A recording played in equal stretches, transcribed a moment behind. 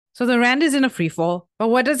So the rand is in a free fall, but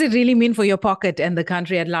what does it really mean for your pocket and the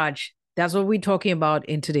country at large? That's what we're talking about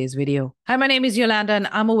in today's video. Hi, my name is Yolanda and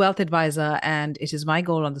I'm a wealth advisor, and it is my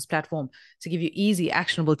goal on this platform to give you easy,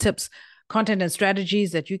 actionable tips, content, and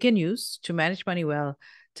strategies that you can use to manage money well,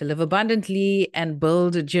 to live abundantly, and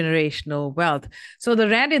build generational wealth. So the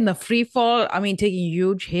rand in the free fall, taking a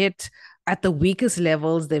huge hit at the weakest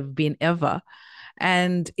levels they've been ever.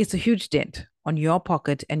 And it's a huge dent on your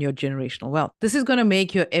pocket and your generational wealth. This is going to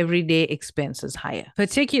make your everyday expenses higher,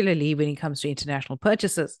 particularly when it comes to international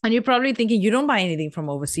purchases. And you're probably thinking you don't buy anything from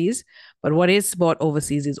overseas, but what is bought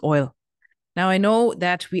overseas is oil. Now, I know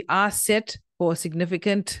that we are set for a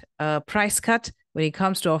significant price cut when it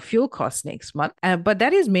comes to our fuel costs next month, but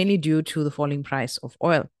that is mainly due to the falling price of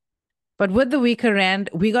oil. But with the weaker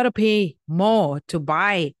rand, we got to pay more to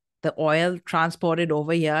buy the oil transported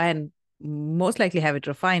over here and most likely have it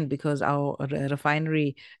refined because our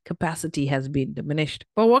refinery capacity has been diminished.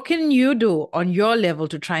 But what can you do on your level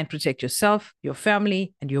to try and protect yourself, your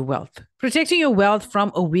family, and your wealth? Protecting your wealth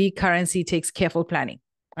from a weak currency takes careful planning.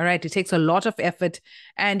 All right, it takes a lot of effort.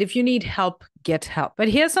 And if you need help, get help. But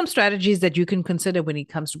here's some strategies that you can consider when it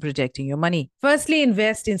comes to protecting your money. Firstly,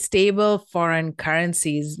 invest in stable foreign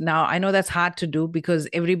currencies. Now, I know that's hard to do because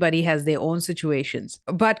everybody has their own situations,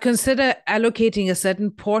 but consider allocating a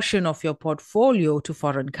certain portion of your portfolio to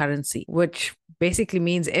foreign currency, which basically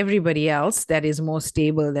means everybody else that is more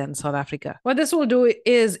stable than South Africa. What this will do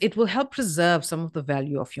is it will help preserve some of the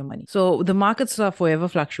value of your money. So the markets are forever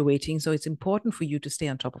fluctuating, so it's important for you to stay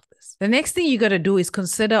on top of this. The next thing you got to do is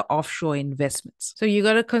consider offshore investments. So you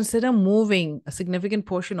got to consider moving a significant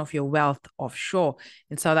portion of your wealth offshore.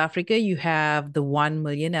 In South Africa, you have the 1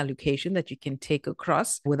 million allocation that you can take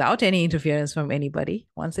across without any interference from anybody.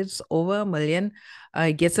 Once it's over a million,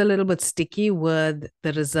 it gets a little bit sticky with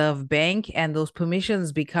the Reserve Bank and those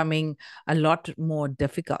permissions becoming a lot more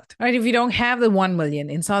difficult. Right? If you don't have the 1 million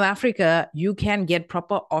in South Africa, you can get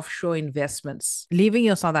proper offshore investments, leaving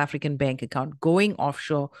your South African bank account, going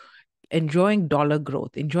offshore, enjoying dollar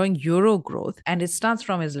growth, enjoying euro growth, and it starts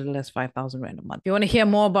from as little as 5,000 rand a month. If you want to hear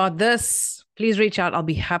more about this, please reach out. I'll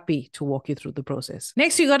be happy to walk you through the process.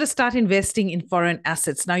 Next, you got to start investing in foreign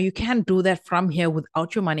assets. Now, you can do that from here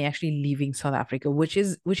without your money actually leaving South Africa, which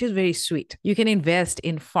is very sweet. You can invest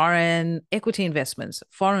in foreign equity investments,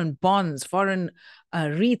 foreign bonds, foreign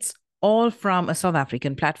REITs, all from a South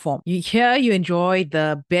African platform. Here you enjoy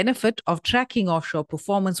the benefit of tracking offshore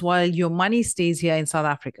performance while your money stays here in South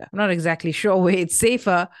Africa. I'm not exactly sure where it's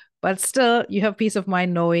safer, but still you have peace of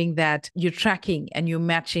mind knowing that you're tracking and you're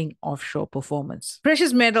matching offshore performance.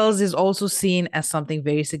 Precious metals is also seen as something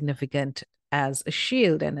very significant as a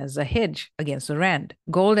shield and as a hedge against the rand.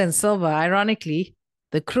 Gold and silver, ironically,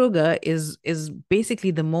 the Kruger is basically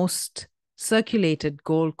the most circulated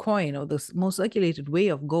gold coin, or the most circulated way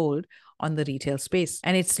of gold on the retail space.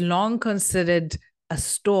 And it's long considered a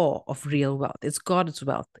store of real wealth. It's got its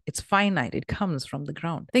wealth. It's finite. It comes from the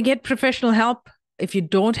ground. They get professional help. If you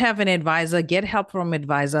don't have an advisor, get help from an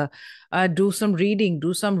advisor. Do some reading,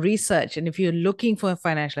 do some research. And if you're looking for a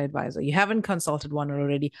financial advisor, you haven't consulted one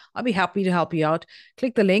already, I'll be happy to help you out.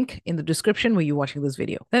 Click the link in the description where you're watching this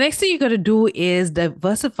video. The next thing you got to do is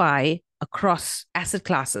diversify across asset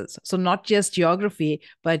classes. So not just geography,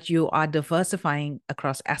 but you are diversifying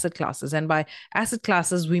across asset classes. And by asset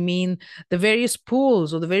classes, we mean the various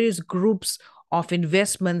pools or the various groups of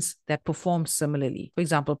investments that perform similarly. For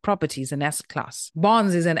example, property is an asset class.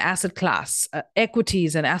 Bonds is an asset class. Equity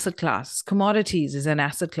is an asset class. Commodities is an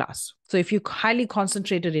asset class. So if you're highly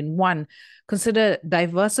concentrated in one, consider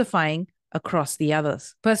diversifying across the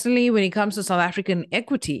others. Personally, when it comes to South African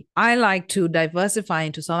equity, I like to diversify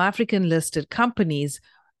into South African listed companies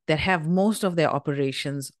that have most of their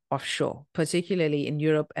operations offshore, particularly in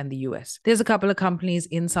Europe and the US. There's a couple of companies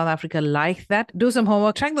in South Africa like that. Do some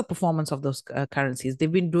homework, track the performance of those currencies. They've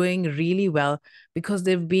been doing really well because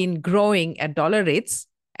they've been growing at dollar rates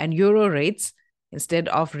and euro rates instead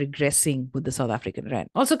of regressing with the South African rand.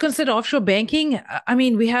 Also consider offshore banking.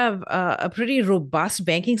 We have a pretty robust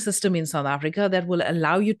banking system in South Africa that will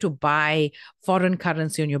allow you to buy foreign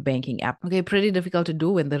currency on your banking app. Okay, pretty difficult to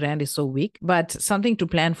do when the rand is so weak, but something to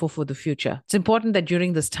plan for the future. It's important that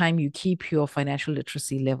during this time, you keep your financial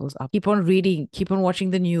literacy levels up. Keep on reading, keep on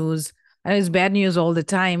watching the news. I know it's bad news all the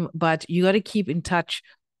time, but you got to keep in touch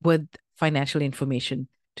with financial information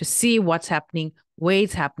to see what's happening, where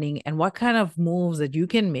it's happening, and what kind of moves that you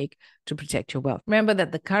can make to protect your wealth. Remember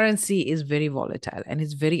that the currency is very volatile and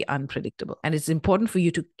it's very unpredictable. And it's important for you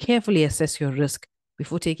to carefully assess your risk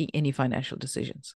before taking any financial decisions.